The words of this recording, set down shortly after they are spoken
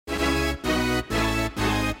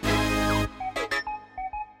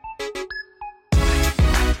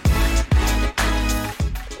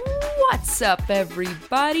What's up,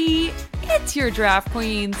 everybody? It's your Draft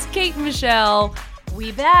Queens, Kate and Michelle.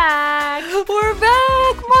 We back. We're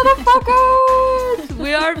back, motherfuckers.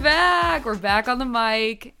 We are back. We're back on the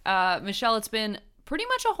mic. Michelle, it's been pretty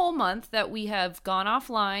much a whole month that we have gone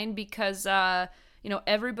offline because,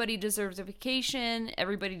 everybody deserves a vacation.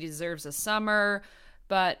 Everybody deserves a summer.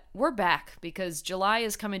 But we're back because July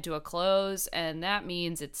is coming to a close, and that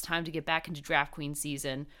means it's time to get back into Draft Queen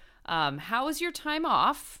season. How was your time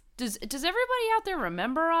off? Does everybody out there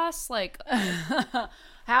remember us? Like,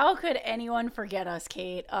 how could anyone forget us,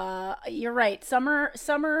 Kate? You're right.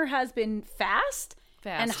 Summer has been fast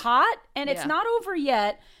and hot, and it's not over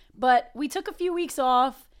yet. But we took a few weeks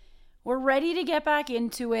off. We're ready to get back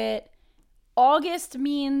into it. August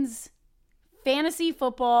means fantasy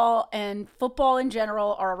football and football in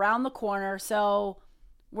general are around the corner. So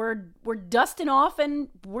we're dusting off and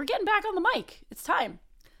we're getting back on the mic. It's time.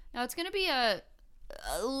 Now, it's going to be a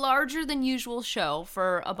larger than usual show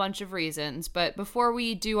for a bunch of reasons. But before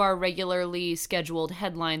we do our regularly scheduled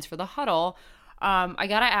headlines for the huddle, I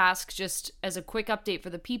got to ask, just as a quick update for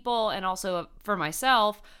the people and also for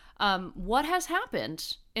myself, what has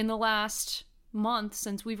happened in the last month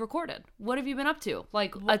since we've recorded? What have you been up to?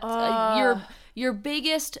 Like your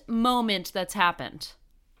biggest moment that's happened?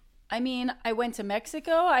 I mean, I went to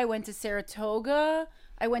Mexico. I went to Saratoga.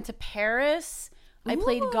 I went to Paris. I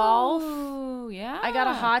played golf. Yeah. I got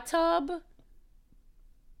a hot tub.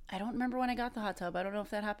 I don't remember when I got the hot tub. I don't know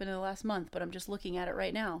if that happened in the last month, but I'm just looking at it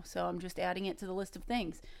right now. So I'm just adding it to the list of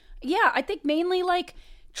things. Yeah, I think mainly like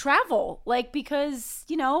travel. Like because,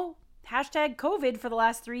 hashtag COVID for the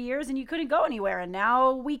last 3 years and you couldn't go anywhere and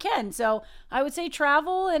now we can. So I would say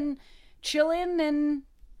travel and chilling and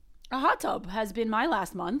a hot tub has been my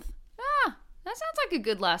last month. That sounds like a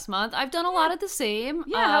good last month. I've done a lot of the same.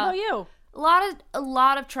 Yeah, how about you? A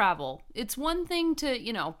lot of travel. It's one thing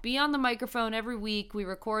to, be on the microphone every week. We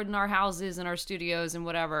record in our houses and our studios and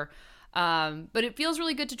whatever. But it feels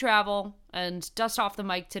really good to travel and dust off the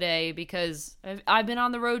mic today because I've been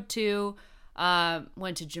on the road too.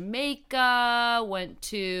 Went to Jamaica, went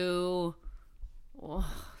to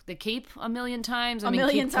the Cape a million times. A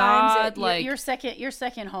million times. Your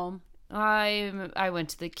second home. I went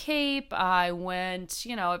to the Cape. I went,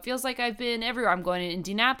 it feels like I've been everywhere. I'm going to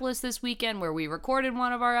Indianapolis this weekend where we recorded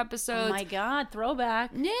one of our episodes. Oh my God,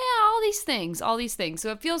 throwback. Yeah, all these things.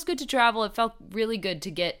 So it feels good to travel. It felt really good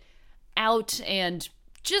to get out and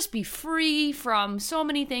just be free from so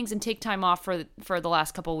many things and take time off for the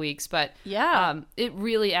last couple weeks. But yeah, it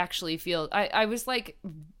really actually feels, I was like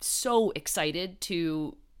so excited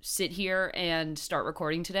to sit here and start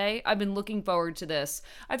recording today. I've been looking forward to this.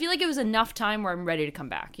 I feel like it was enough time where I'm ready to come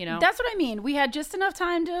back, That's what I mean. We had just enough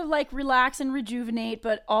time to like relax and rejuvenate,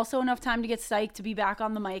 but also enough time to get psyched to be back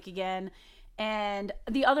on the mic again. And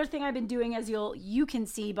the other thing I've been doing, as you can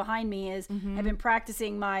see behind me, is I've been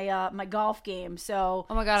practicing my my golf game. So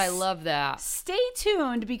oh my God, I love that. Stay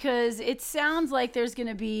tuned because it sounds like there's going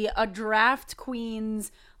to be a Draft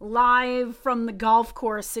Queens live from the golf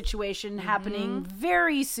course situation happening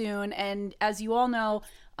very soon. And as you all know,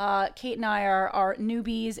 Kate and I are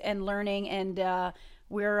newbies and learning, and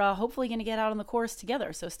we're hopefully going to get out on the course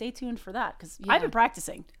together. So stay tuned for that because I've been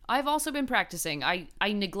practicing. I've also been practicing. I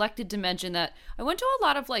neglected to mention that I went to a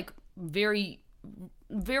lot of like very,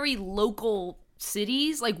 very local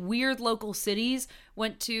cities, like weird local cities.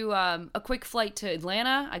 Went to a quick flight to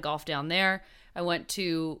Atlanta. I golfed down there. I went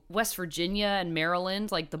to West Virginia and Maryland,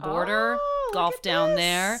 like the border, golfed down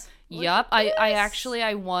there. Yup.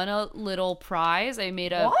 I won a little prize. I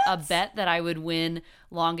made a bet that I would win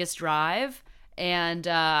longest drive. And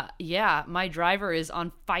my driver is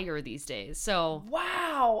on fire these days. So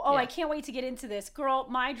wow. Oh, yeah. I can't wait to get into this. Girl,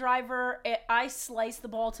 my driver, I sliced the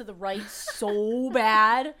ball to the right so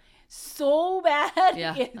bad. So bad.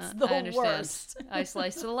 Yeah, it's the I understand. Worst. I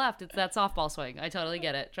sliced to the left. It's that softball swing. I totally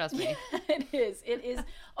get it. Trust me. It is.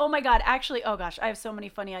 Oh my God. Actually, oh gosh, I have so many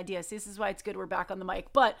funny ideas. This is why it's good we're back on the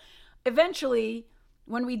mic. But eventually,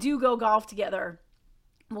 when we do go golf together,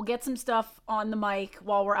 we'll get some stuff on the mic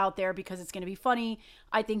while we're out there because it's going to be funny.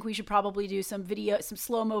 I think we should probably do some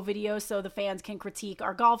slow-mo videos so the fans can critique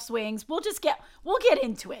our golf swings. We'll get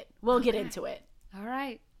into it. We'll get into it. All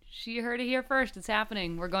right. She heard it here first. It's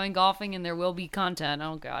happening. We're going golfing and there will be content.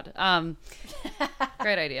 Oh God.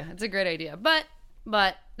 Great idea. It's a great idea. But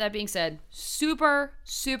that being said, super,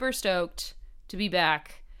 super stoked to be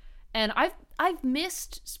back. And I've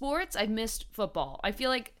missed sports. I've missed football. I feel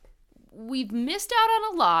like we've missed out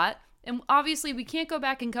on a lot. And obviously we can't go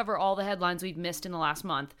back and cover all the headlines we've missed in the last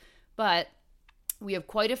month. But we have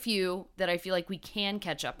quite a few that I feel like we can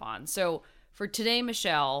catch up on. So for today,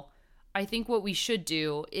 Michelle, I think what we should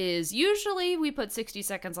do is usually we put 60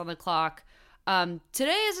 seconds on the clock.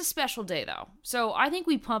 Today is a special day, though. So I think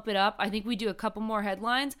we pump it up. I think we do a couple more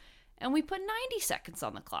headlines, and we put 90 seconds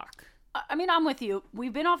on the clock. I mean, I'm with you.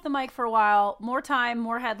 We've been off the mic for a while. More time,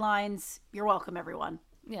 more headlines. You're welcome, everyone.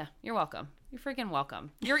 Yeah, you're welcome. You're freaking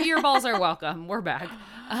welcome. Your earballs are welcome. We're back.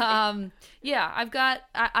 Yeah,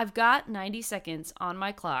 I've got 90 seconds on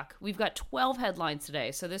my clock. We've got 12 headlines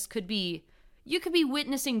today, so this could be, you could be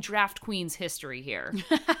witnessing Draft Queen's history here.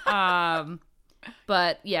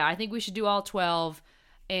 But yeah, I think we should do all 12.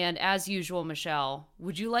 And as usual, Michelle,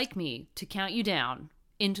 would you like me to count you down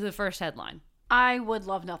into the first headline? I would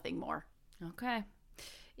love nothing more. Okay.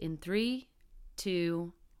 In 3,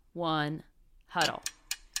 2, 1, huddle.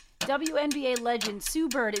 WNBA legend Sue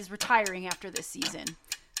Bird is retiring after this season.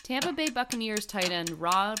 Tampa Bay Buccaneers tight end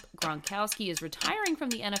Rob Gronkowski is retiring from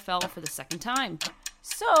the NFL for the second time.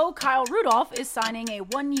 So Kyle Rudolph is signing a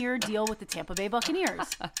 1-year deal with the Tampa Bay Buccaneers.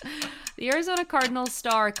 The Arizona Cardinals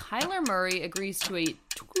star Kyler Murray agrees to a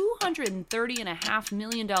 $230.5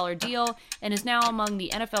 million deal and is now among the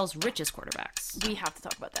NFL's richest quarterbacks. We have to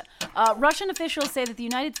talk about that. Russian officials say that the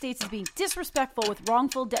United States is being disrespectful with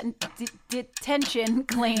wrongful detention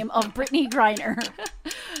claim of Brittany Griner.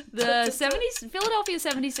 The Philadelphia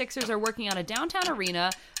 76ers are working on a downtown arena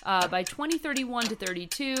by 2031 to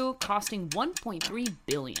 32, costing $1.3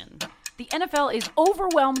 billion. The NFL is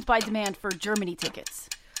overwhelmed by demand for Germany tickets.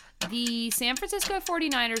 The San Francisco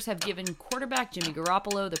 49ers have given quarterback Jimmy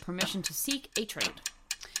Garoppolo the permission to seek a trade.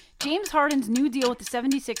 James Harden's new deal with the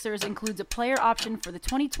 76ers includes a player option for the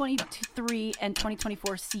 2023 and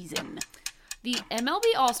 2024 season. The MLB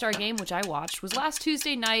All-Star Game, which I watched, was last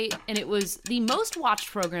Tuesday night, and it was the most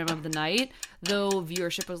watched program of the night, though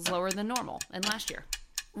viewership was lower than normal and last year.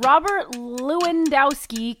 Robert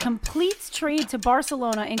Lewandowski completes trade to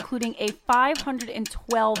Barcelona, including a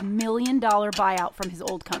 $512 million buyout from his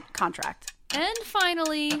old contract. And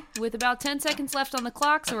finally, with about 10 seconds left on the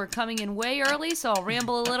clock, so we're coming in way early, so I'll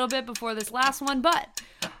ramble a little bit before this last one, but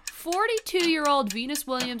 42-year-old Venus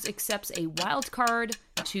Williams accepts a wild card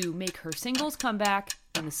to make her singles comeback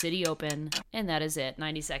in the City Open, and that is it.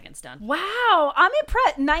 90 seconds done. Wow, I'm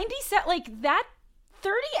impressed. 90 like that.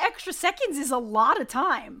 30 extra seconds is a lot of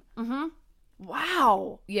time. Mm-hmm.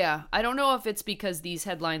 Wow. Yeah, I don't know if it's because these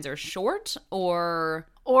headlines are short or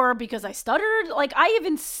because I stuttered. Like, I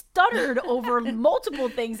even stuttered over multiple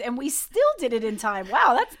things, and we still did it in time.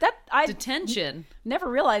 Wow, I detention. Never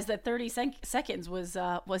realized that 30 seconds was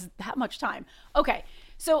that much time. Okay.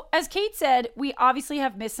 So as Kate said, we obviously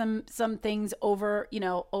have missed some things over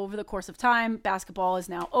the course of time. Basketball is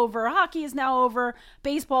now over. Hockey is now over.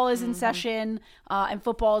 Baseball is in session, and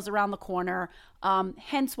football is around the corner.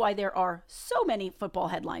 Hence why there are so many football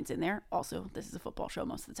headlines in there. Also, this is a football show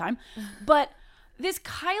most of the time. But this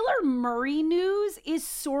Kyler Murray news is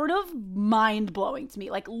sort of mind-blowing to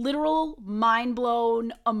me. Like, literal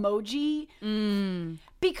mind-blown emoji.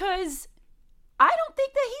 Because I don't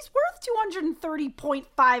think that he's worth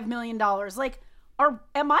 $230.5 million. Like,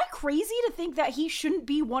 am I crazy to think that he shouldn't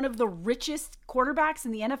be one of the richest quarterbacks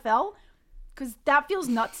in the NFL? Because that feels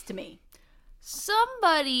nuts to me.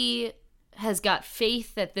 Somebody has got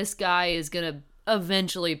faith that this guy is going to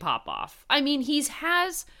eventually pop off. I mean, he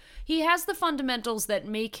has the fundamentals that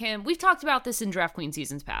make him... We've talked about this in Draft Queen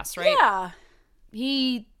seasons past, right? Yeah.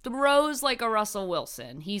 He throws like a Russell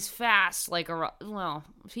Wilson. He's fast like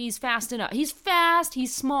he's fast enough. He's fast.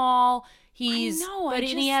 He's small. He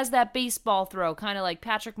has that baseball throw, kind of like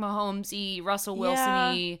Patrick Mahomes-y, Russell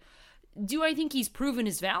Wilson-y. Yeah. Do I think he's proven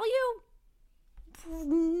his value?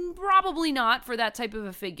 Probably not for that type of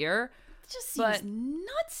a figure. It just seems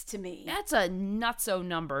nuts to me. That's a nutso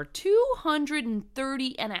number.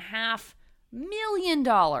 $230.5 million.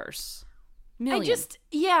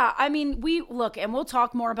 I mean, we'll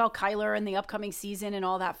talk more about Kyler and the upcoming season and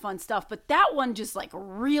all that fun stuff, but that one just like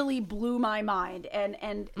really blew my mind.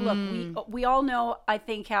 And look, we all know, I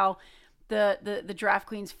think, how the Draft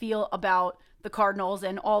Queens feel about the Cardinals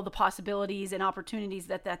and all the possibilities and opportunities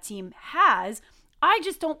that team has. I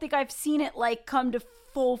just don't think I've seen it like come to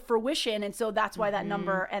full fruition, and so that's why that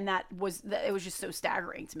number and it was just so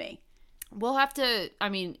staggering to me. We'll have to,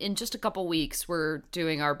 in just a couple weeks, we're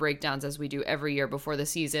doing our breakdowns as we do every year before the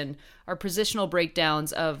season, our positional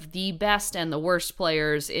breakdowns of the best and the worst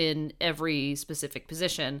players in every specific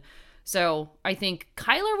position. So I think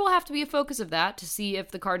Kyler will have to be a focus of that to see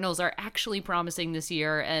if the Cardinals are actually promising this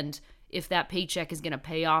year and if that paycheck is going to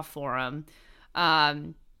pay off for him.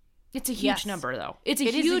 It's a huge number, though. It's a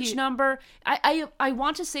huge number. I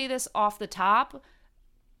want to say this off the top,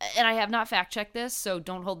 and I have not fact-checked this, so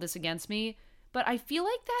don't hold this against me, but I feel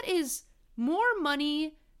like that is more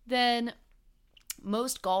money than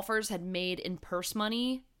most golfers had made in purse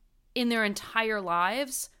money in their entire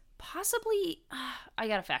lives. Possibly, I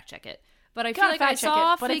gotta fact check it. But I feel like I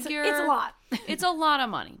saw a figure. It's a lot. It's a lot of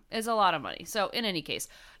money. It's a lot of money. So in any case,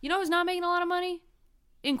 you know who's not making a lot of money?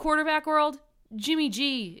 In quarterback world? Jimmy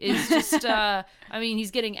G is just,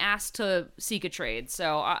 he's getting asked to seek a trade.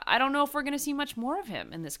 So I don't know if we're going to see much more of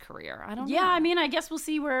him in this career. I don't know. Yeah, I guess we'll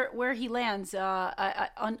see where he lands.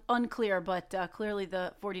 Unclear, but clearly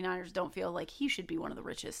the 49ers don't feel like he should be one of the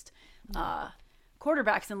richest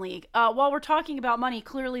quarterbacks in league. While we're talking about money,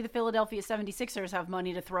 clearly the Philadelphia 76ers have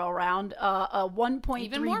money to throw around. A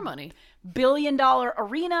 $1.3 billion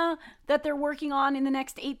arena that they're working on in the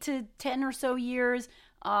next 8 to 10 or so years.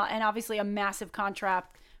 And obviously a massive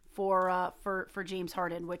contract for James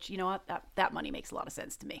Harden, which, you know what, that money makes a lot of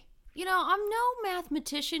sense to me. You know, I'm no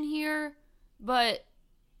mathematician here, but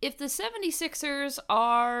if the 76ers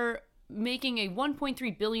are making a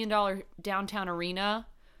 $1.3 billion downtown arena,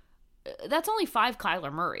 that's only 5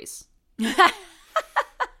 Kyler Murrays.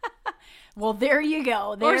 Well, there you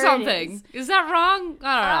go. There or something. Is that wrong?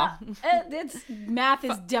 I don't know. Math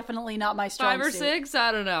is definitely not my strong suit. 5 or 6?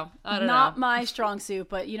 I don't know. Not my strong suit,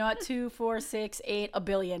 but you know what? 2, 4, 6, 8, $1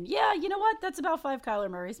 billion. Yeah, you know what? That's about 5 Kyler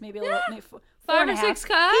Murrays. Maybe a little. Maybe 5 or 6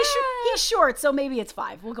 Kyler. He's short, so maybe it's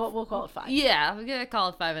 5. We'll call it 5. Yeah, we're gonna call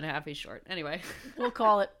it 5.5. He's short. Anyway, we'll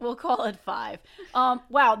call it 5.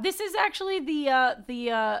 Wow, this is actually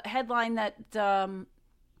the headline that the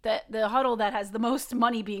huddle that has the most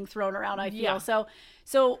money being thrown around, I feel. Yeah.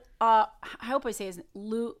 So I hope I say his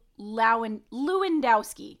Lewandowski.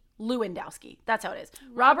 That's how it is.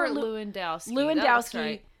 Robert Lewandowski. Lewandowski.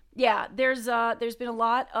 Right. Yeah, there's been a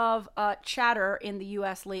lot of chatter in the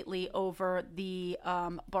U.S. lately over the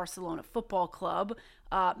Barcelona Football Club,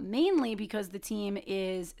 mainly because the team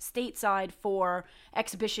is stateside for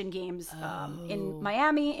exhibition games in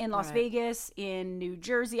Miami, in Las Vegas, in New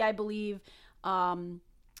Jersey, I believe. And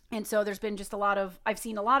so there's been just I've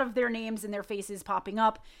seen a lot of their names and their faces popping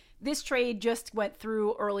up. This trade just went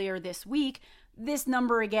through earlier this week. This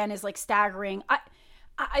number, again, is like staggering.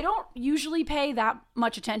 I don't usually pay that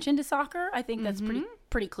much attention to soccer. I think that's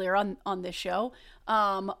pretty clear on this show.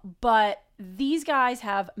 But these guys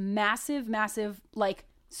have massive, like,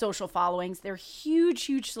 social followings. They're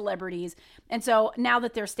huge celebrities. And so now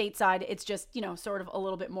that they're stateside, it's just, you know, sort of a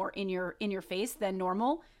little bit more in your face than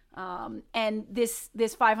normal. And this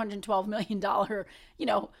 $512 million, you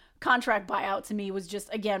know, contract buyout to me was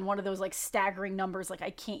just, again, one of those like staggering numbers. Like,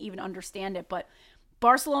 I can't even understand it, but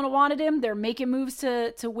Barcelona wanted him. They're making moves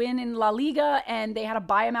to win in La Liga, and they had to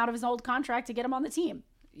buy him out of his old contract to get him on the team.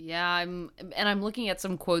 Yeah, I'm looking at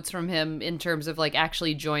some quotes from him in terms of like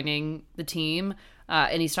actually joining the team.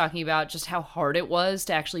 And he's talking about just how hard it was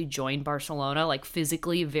to actually join Barcelona, like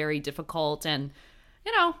physically very difficult. And,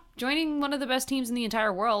 you know, joining one of the best teams in the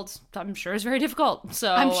entire world, I'm sure is very difficult.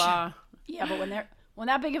 So, I'm sure. Yeah, but when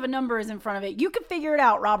that big of a number is in front of it, you can figure it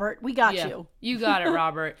out, Robert. We got you. You got it,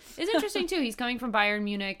 Robert. It's interesting, too. He's coming from Bayern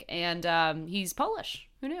Munich, and he's Polish.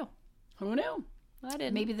 Who knew? I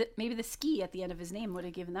didn't. Maybe the ski at the end of his name would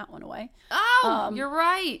have given that one away. Oh, you're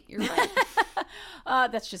right.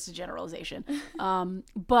 That's just a generalization.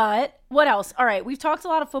 But what else? All right, we've talked a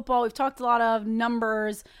lot of football. We've talked a lot of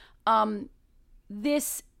numbers.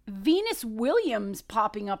 This Venus Williams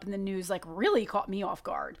popping up in the news like really caught me off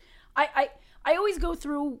guard. I always go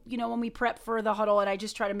through, you know, when we prep for the huddle, and I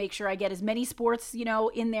just try to make sure I get as many sports, you know,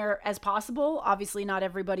 in there as possible. Obviously, not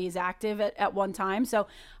everybody is active at one time. So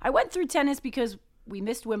I went through tennis because we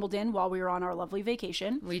missed Wimbledon while we were on our lovely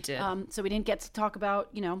vacation. We did. So we didn't get to talk about,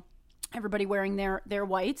 you know, everybody wearing their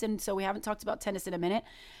whites. And so we haven't talked about tennis in a minute.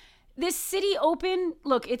 This City Open,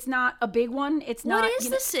 look, it's not a big one. It's not. What is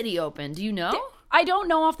the City Open? Do you know? I don't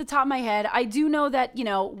know off the top of my head. I do know that, you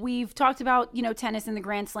know, we've talked about, you know, tennis and the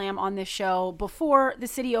Grand Slam on this show before. The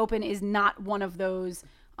City Open is not one of those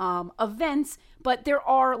events, but there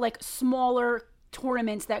are like smaller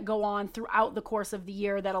tournaments that go on throughout the course of the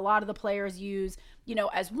year that a lot of the players use, you know,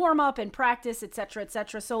 as warm up and practice, et cetera, et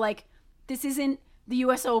cetera. So like, this isn't the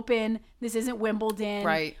US Open. This isn't Wimbledon.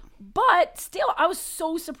 Right. But still, I was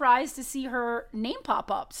so surprised to see her name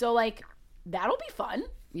pop up. So like, that'll be fun.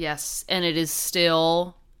 Yes, and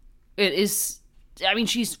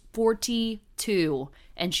she's 42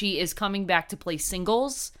 and she is coming back to play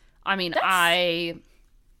singles. I mean,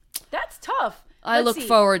 that's tough. I look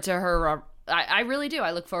forward to her. I really do.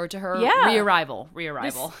 I look forward to her rearrival.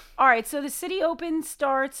 All right, so the City Open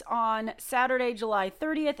starts on Saturday, July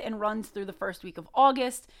 30th and runs through the first week of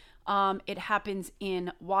August. It happens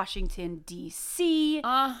in Washington, D.C.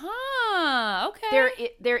 Okay.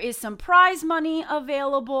 There is some prize money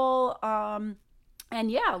available. And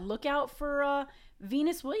yeah, look out for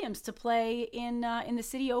Venus Williams to play in the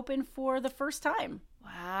City Open for the first time.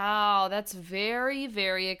 Wow, that's very,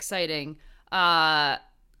 very exciting. I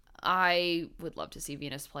would love to see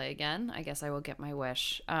Venus play again. I guess I will get my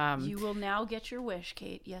wish. You will now get your wish,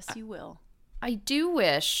 Kate. Yes, you will. I do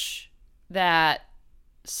wish that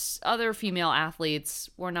other female athletes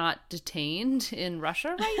were not detained in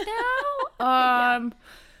Russia right now.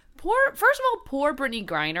 First of all, poor Brittany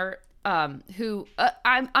Griner, who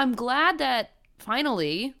I'm glad that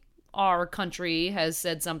finally our country has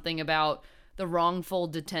said something about the wrongful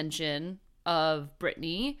detention of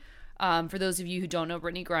Brittany. For those of you who don't know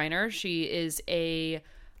Brittany Griner, she is a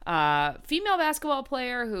female basketball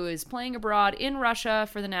player who is playing abroad in Russia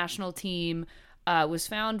for the national team. Was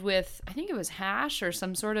found with, I think it was hash or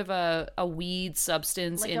some sort of a weed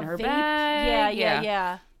substance like in her vape bag.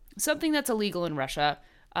 Yeah. Something that's illegal in Russia.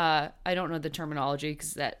 I don't know the terminology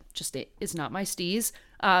because that just is not my steez.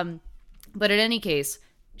 But in any case,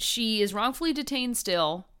 she is wrongfully detained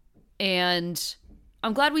still, and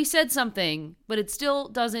I'm glad we said something, but it still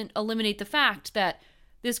doesn't eliminate the fact that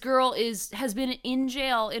this girl has been in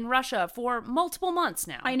jail in Russia for multiple months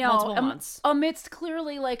now. I know. Multiple months. Amidst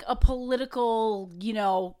clearly like a political,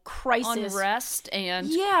 crisis. Unrest and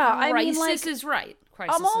crisis is right.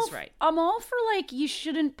 Crisis is right. I'm all for like you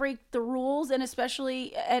shouldn't break the rules, and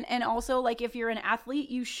especially and also like if you're an athlete,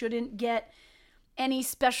 you shouldn't get any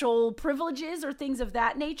special privileges or things of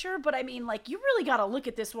that nature. But I mean, like, you really got to look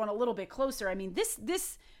at this one a little bit closer. I mean, this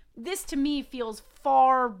to me feels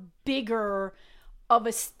far bigger of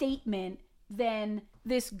a statement than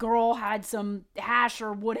this girl had some hash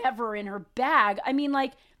or whatever in her bag. I mean,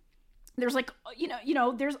 like, there's like,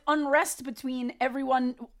 there's unrest between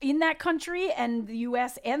everyone in that country and the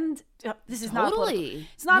U.S. and this is not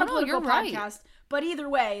it's not a political podcast, right. But either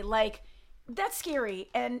way, like, that's scary.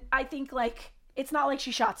 And I think like, it's not like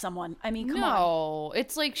she shot someone. I mean, come on. No,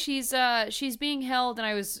 it's like she's being held, and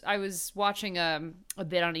I was watching a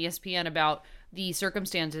bit on ESPN about the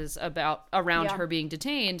circumstances around her being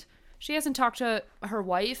detained. She hasn't talked to her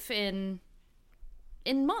wife in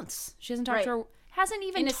months. She hasn't talked to her. Hasn't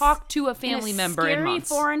even talked to a family member in months.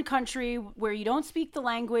 Scary foreign country where you don't speak the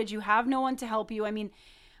language, you have no one to help you. I mean,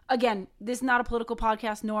 again, this is not a political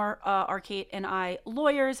podcast, nor are Kate and I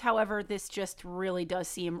lawyers. However, this just really does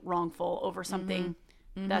seem wrongful over something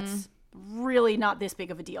that's really not this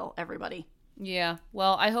big of a deal, everybody. Yeah.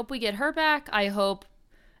 Well, I hope we get her back. I hope,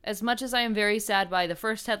 as much as I am very sad by the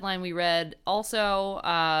first headline we read, also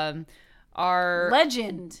our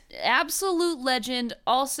legend, absolute legend,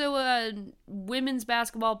 also a women's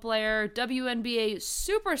basketball player, WNBA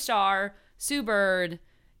superstar, Sue Bird,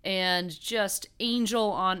 and just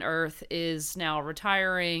angel on earth, is now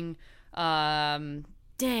retiring. Damn.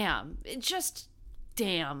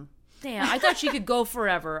 I thought she could go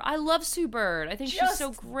forever. I love Sue Bird. I think she's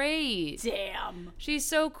so great. Damn. She's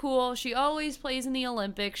so cool. She always plays in the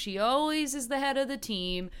Olympics. She always is the head of the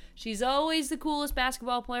team. She's always the coolest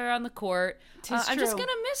basketball player on the court. I'm just going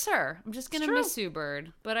to miss her. I'm just going to miss Sue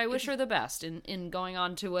Bird. But I wish her the best in going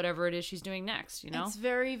on to whatever it is she's doing next, It's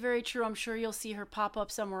very, very true. I'm sure you'll see her pop up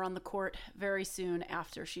somewhere on the court very soon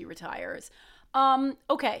after she retires.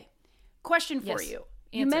 Okay. Question for you.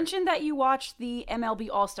 You mentioned that you watched the MLB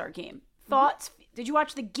All-Star Game. Thoughts? Did you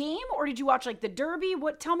watch the game or did you watch like the Derby?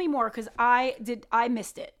 Tell me more, because I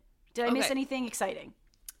missed it. Did I miss anything exciting?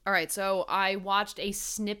 All right, so I watched a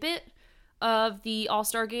snippet of the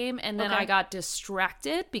All-Star Game, and then I got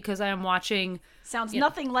distracted because I am watching... Sounds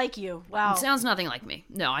nothing like you. Wow. Sounds nothing like me.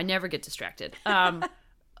 No, I never get distracted. I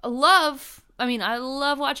love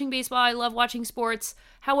watching baseball. I love watching sports.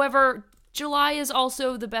 However, July is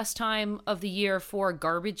also the best time of the year for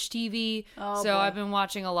garbage TV. I've been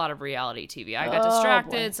watching a lot of reality TV. I got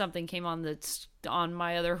distracted. Something came on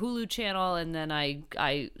my other Hulu channel, and then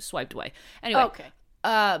I swiped away. Anyway. Okay.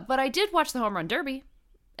 But I did watch the Home Run Derby,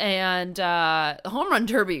 and the Home Run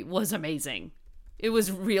Derby was amazing. It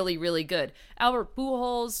was really, really good. Albert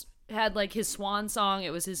Pujols had like his swan song.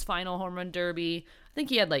 It was his final Home Run Derby. I think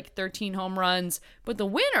he had like 13 home runs, but the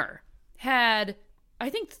winner had, I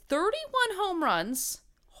think, 31 home runs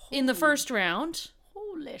in the first round.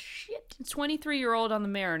 Holy shit. 23-year-old on the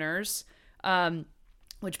Mariners.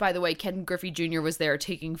 Which, by the way, Ken Griffey Jr. was there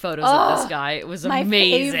taking photos of this guy. It was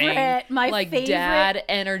amazing. My favorite, dad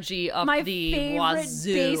energy up the wazoo. My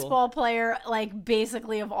favorite baseball player,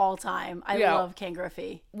 basically of all time. I love Ken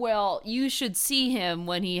Griffey. Well, you should see him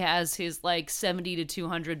when he has his 70 to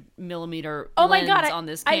 200 millimeter lens my God, on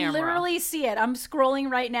this camera. I literally see it. I'm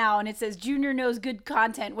scrolling right now, and it says Junior knows good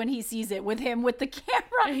content when he sees it with him with the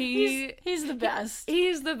camera. He's the best.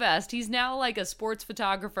 He's the best. He's now a sports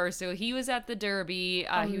photographer. So he was at the Derby.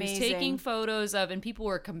 He was taking photos of, and people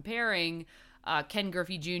were comparing Ken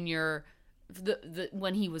Griffey Jr.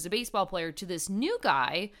 When he was a baseball player to this new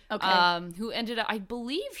guy who ended up, I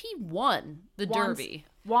believe he won the Derby.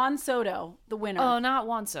 Juan Soto, the winner. Oh, not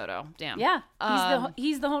Juan Soto. Damn. Yeah,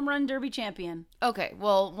 he's the home run derby champion. Okay,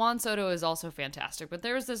 well, Juan Soto is also fantastic, but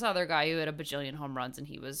there was this other guy who had a bajillion home runs, and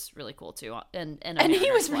he was really cool too. And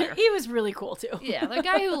he was really cool too. Yeah, the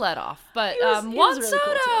guy who led off. But Juan really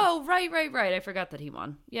Soto, cool right. I forgot that he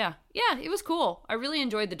won. Yeah, it was cool. I really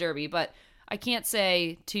enjoyed the Derby, but I can't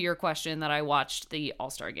say to your question that I watched the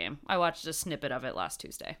All-Star game. I watched a snippet of it last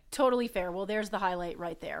Tuesday. Totally fair. Well, there's the highlight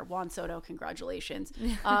right there. Juan Soto, congratulations.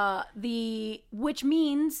 Which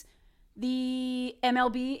means the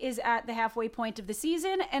MLB is at the halfway point of the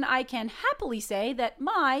season, and I can happily say that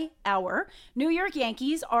our New York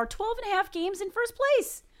Yankees are 12.5 games in first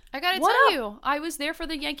place. I gotta tell you, I was there for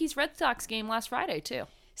the Yankees-Red Sox game last Friday, too.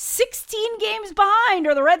 16 games behind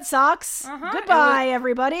are the Red Sox. Goodbye,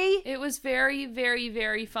 everybody. It was very, very,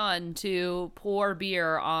 very fun to pour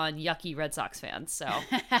beer on yucky Red Sox fans. So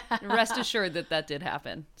rest assured that did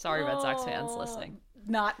happen. Sorry, Red Sox fans listening.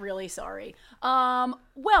 Not really sorry.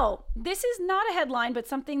 Well, this is not a headline, but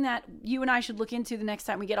something that you and I should look into the next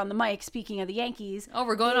time we get on the mic. Speaking of the Yankees. Oh,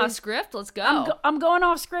 we're going off script? Let's go. I'm going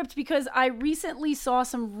off script because I recently saw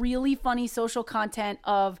some really funny social content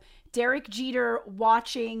of Derek Jeter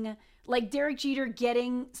Derek Jeter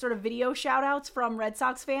getting sort of video shout outs from Red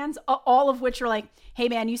Sox fans, all of which are hey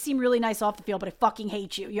man, you seem really nice off the field, but I fucking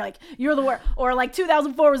hate you. You're the worst. Or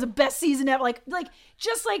 2004 was the best season ever.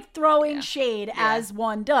 Just throwing shade as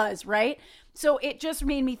one does, right? So it just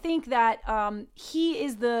made me think that he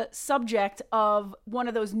is the subject of one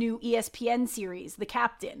of those new ESPN series, The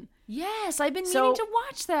Captain. Yes, I've been meaning to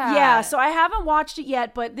watch that. Yeah, so I haven't watched it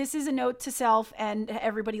yet, but this is a note to self and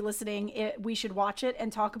everybody listening. We should watch it and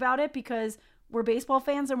talk about it because we're baseball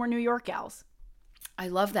fans and we're New York gals. I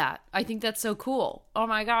love that. I think that's so cool. Oh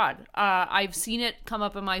my God. I've seen it come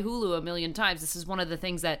up in my Hulu a million times. This is one of the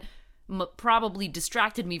things that probably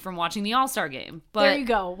distracted me from watching the All-Star game. But there you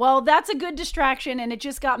go. Well, that's a good distraction, and it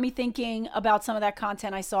just got me thinking about some of that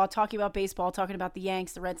content I saw, talking about baseball, talking about the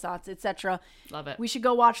Yanks, the Red Sox, etc. Love it. We should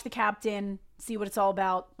go watch The Captain, see what it's all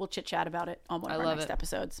about. We'll chit-chat about it on one of our next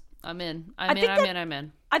episodes. I'm in. I'm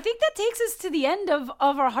in. I think that takes us to the end of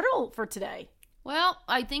our huddle for today. Well,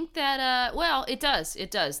 I think that it does.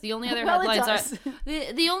 It does. The only other headlines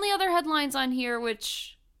the only other headlines on here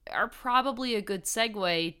which are probably a good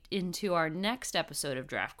segue into our next episode of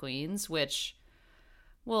Draft Queens, which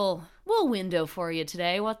we'll window for you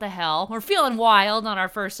today. What the hell? We're feeling wild on our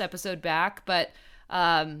first episode back, but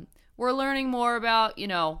we're learning more about,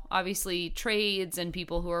 obviously trades and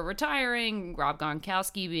people who are retiring. Rob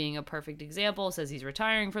Gronkowski being a perfect example, says he's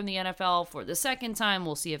retiring from the NFL for the second time.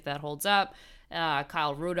 We'll see if that holds up.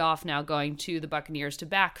 Kyle Rudolph now going to the Buccaneers to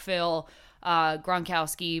backfill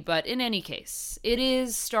Gronkowski. But in any case, it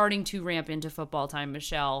is starting to ramp into football time,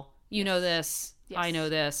 Michelle. You know this. Yes. I know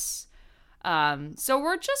this. So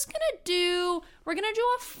we're gonna do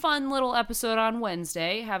a fun little episode on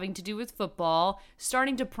Wednesday having to do with football,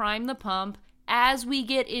 starting to prime the pump as we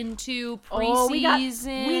get into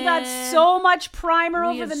preseason. We got so much primer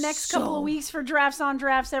over the next couple of weeks for Drafts on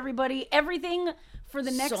Drafts, everybody. Everything for the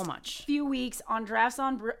next few weeks on Drafts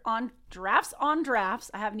on Drafts.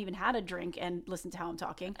 I haven't even had a drink and listen to how I'm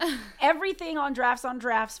talking. Everything on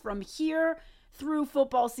Drafts from here through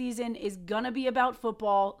football season is gonna be about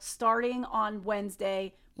football, starting on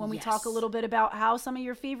Wednesday when we talk a little bit about how some of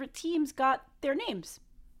your favorite teams got their names.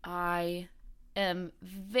 I am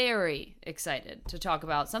very excited to talk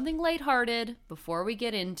about something lighthearted before we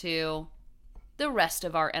get into the rest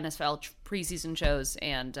of our NFL preseason shows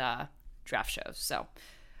and draft shows. So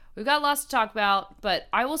we've got lots to talk about, but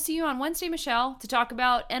I will see you on Wednesday, Michelle, to talk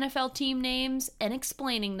about NFL team names and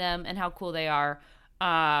explaining them and how cool they are.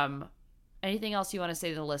 Anything else you want to say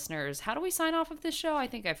to the listeners? How do we sign off of this show? I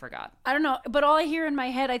think I forgot. I don't know, but all I hear in my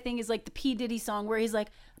head, I think, is like the P. Diddy song where he's like,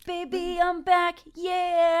 "Baby, I'm back,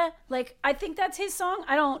 yeah." Like, I think that's his song.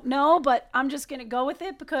 I don't know, but I'm just going to go with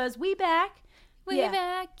it because we back. We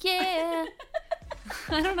back, yeah.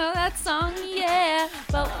 I don't know that song, yeah,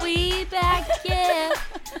 but we back, yeah.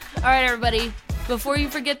 All right, everybody. before you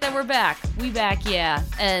forget that we're back. We back, yeah.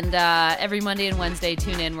 And every Monday and Wednesday,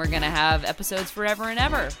 tune in. We're going to have episodes forever and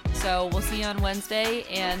ever. So we'll see you on Wednesday,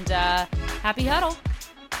 and happy huddle.